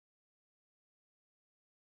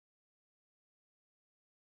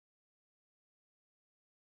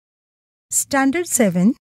Standard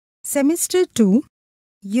 7, Semester 2,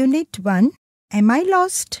 Unit 1, Am I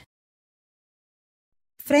Lost?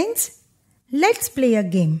 Friends, let's play a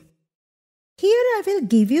game. Here I will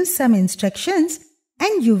give you some instructions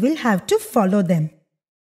and you will have to follow them.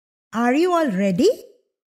 Are you all ready?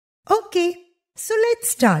 Okay, so let's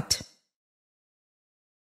start.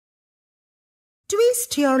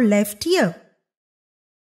 Twist your left ear.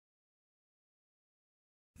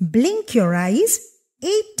 Blink your eyes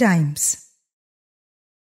 8 times.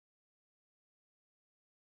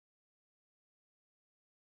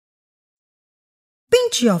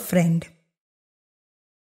 Pinch your friend.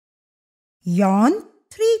 Yawn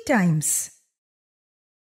 3 times.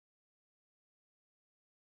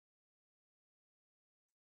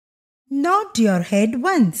 Nod your head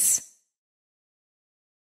once.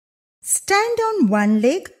 Stand on one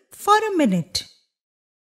leg for a minute.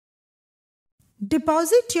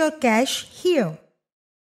 Deposit your cash here.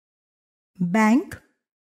 Bank.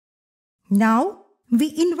 Now we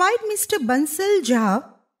invite Mr. Bansal Jha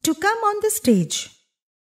to come on the stage.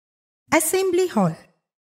 Assembly Hall.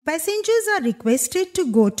 Passengers are requested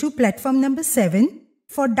to go to platform number 7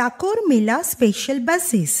 for Dakor Mela special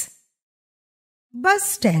buses. Bus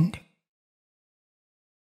stand.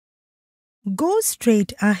 Go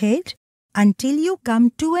straight ahead until you come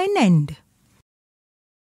to an end.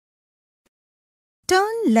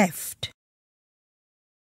 Turn left.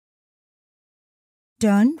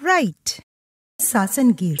 Turn right.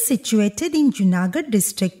 Sasangir, situated in Junagadh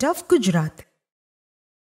district of Gujarat.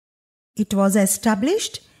 It was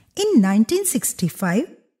established in 1965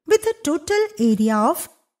 with a total area of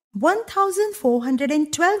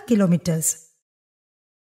 1,412 kilometers.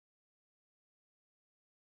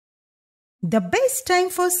 The best time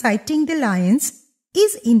for sighting the lions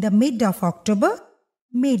is in the mid of October,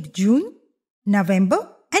 mid-June,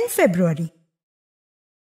 November and February.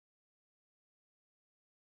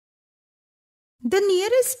 The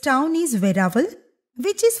nearest town is Veraval,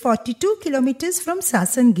 which is 42 kilometers from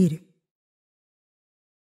Sasangir.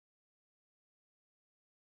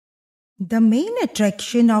 The main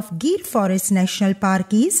attraction of Gir Forest National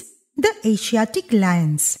Park is the Asiatic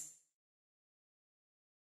lions.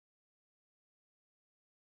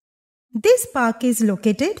 This park is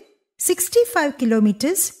located 65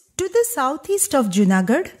 kilometers to the southeast of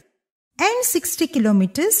Junagadh and 60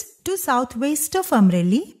 kilometers to southwest of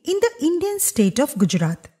Amreli in the Indian state of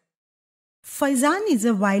Gujarat. Faizan is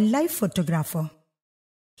a wildlife photographer.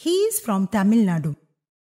 He is from Tamil Nadu.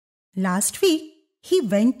 Last week, he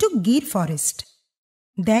went to Gir Forest.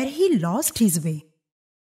 There he lost his way.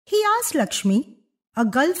 He asked Lakshmi, a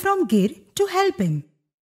girl from Gir, to help him.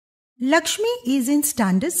 Lakshmi is in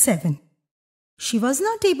Standard 7. She was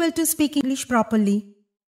not able to speak English properly.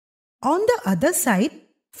 On the other side,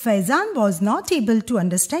 Faizan was not able to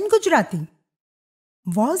understand Gujarati.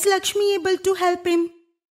 Was Lakshmi able to help him?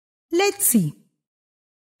 Let's see.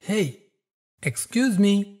 Hey, excuse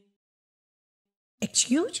me.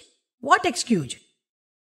 Excuse? What excuse?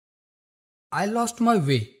 I lost my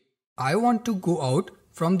way. I want to go out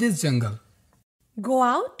from this jungle. Go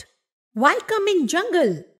out? Why come in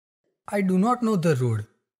jungle? I do not know the road.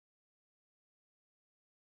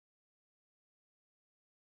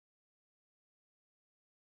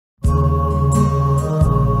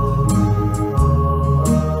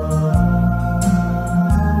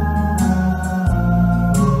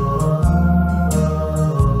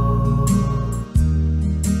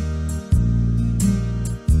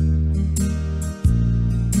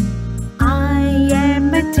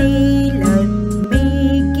 Tailor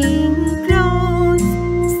making clothes.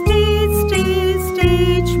 Stitch, stitch, stitch.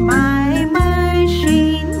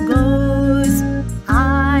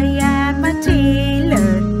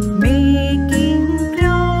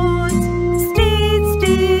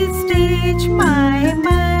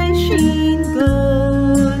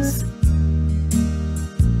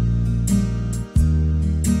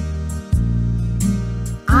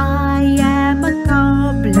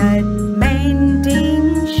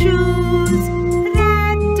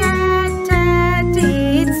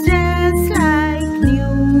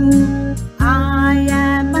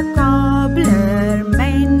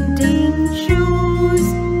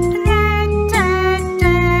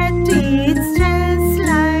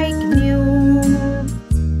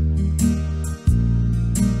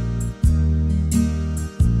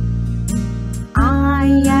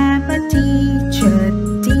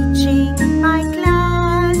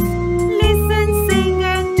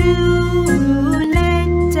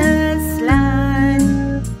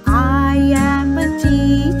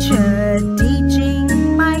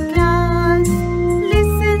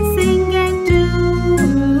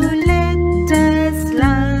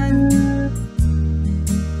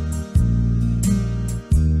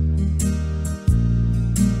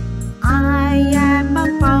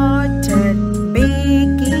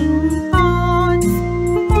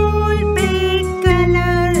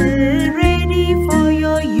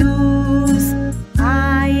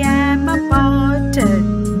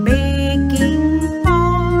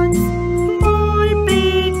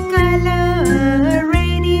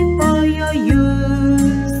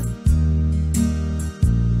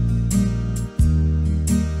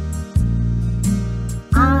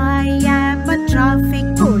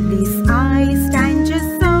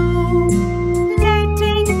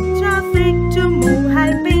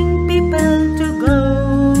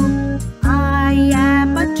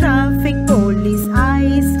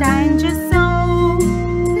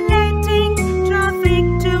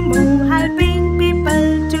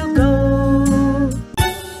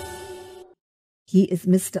 He is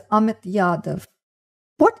Mr. Amit Yadav.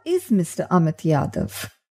 What is Mr. Amit Yadav?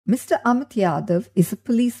 Mr. Amit Yadav is a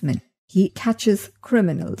policeman. He catches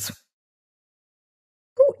criminals.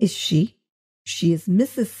 Who is she? She is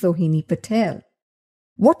Mrs. Sohini Patel.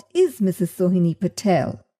 What is Mrs. Sohini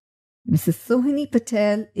Patel? Mrs. Sohini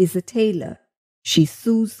Patel is a tailor. She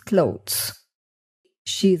sews clothes.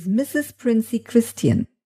 She is Mrs. Princey Christian.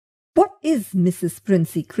 What is Mrs.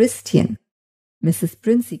 Princey Christian? Mrs.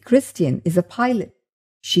 Princey Christian is a pilot.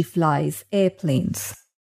 She flies airplanes.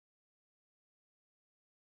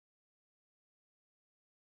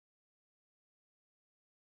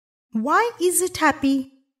 Why is it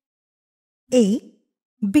happy? A.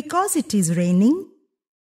 Because it is raining.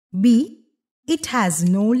 B. It has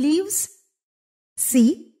no leaves.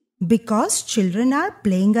 C. Because children are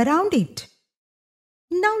playing around it.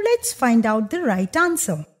 Now let's find out the right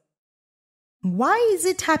answer. Why is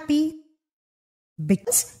it happy?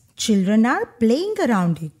 Because children are playing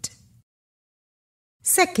around it.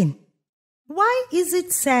 Second, why is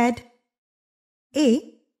it sad? A.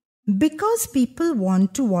 Because people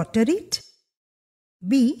want to water it.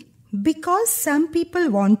 B. Because some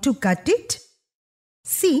people want to cut it.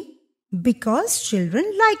 C. Because children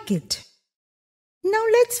like it. Now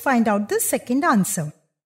let's find out the second answer.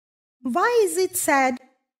 Why is it sad?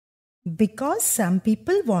 Because some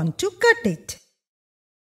people want to cut it.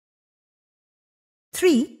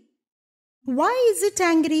 3. Why is it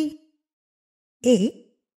angry? A.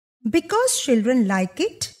 Because children like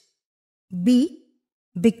it. B.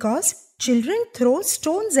 Because children throw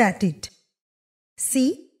stones at it.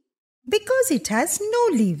 C. Because it has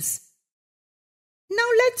no leaves. Now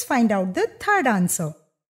let's find out the third answer.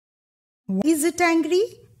 Why is it angry?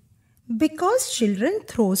 Because children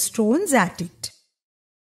throw stones at it.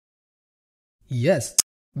 Yes,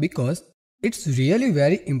 because it's really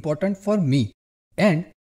very important for me and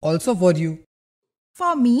also for you.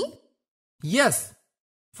 For me? Yes,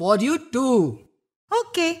 for you too.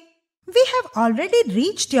 Okay, we have already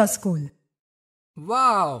reached your school.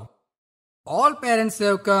 Wow! All parents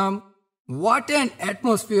have come. What an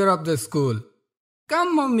atmosphere of the school.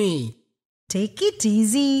 Come, Mummy. Take it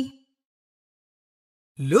easy.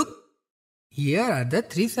 Look, here are the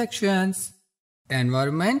 3 sections.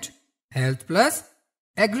 Environment, Health plus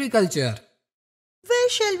Agriculture. Where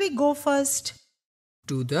shall we go first?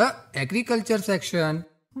 To the Agriculture section.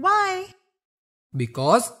 Why?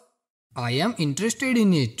 Because I am interested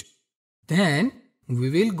in it. Then we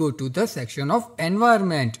will go to the section of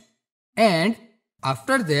Environment. And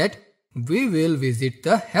after that, we will visit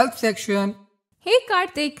the Health section. Hey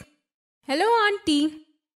Karthik. Hello Auntie.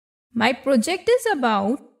 My project is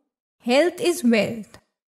about health is wealth.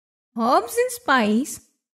 Herbs and spice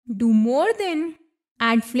do more than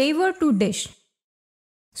add flavor to dish.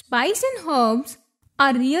 Spice and herbs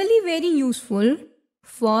are really very useful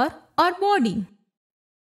for our body.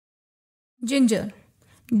 Ginger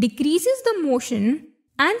decreases the motion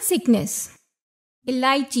and sickness.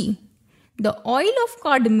 Elaichi, the oil of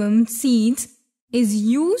cardamom seeds, is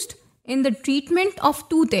used in the treatment of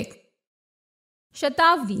toothache.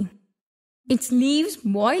 Shatavari, its leaves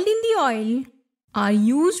boiled in the oil are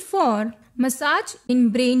used for massage in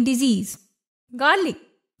brain disease. Garlic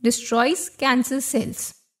destroys cancer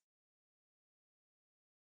cells.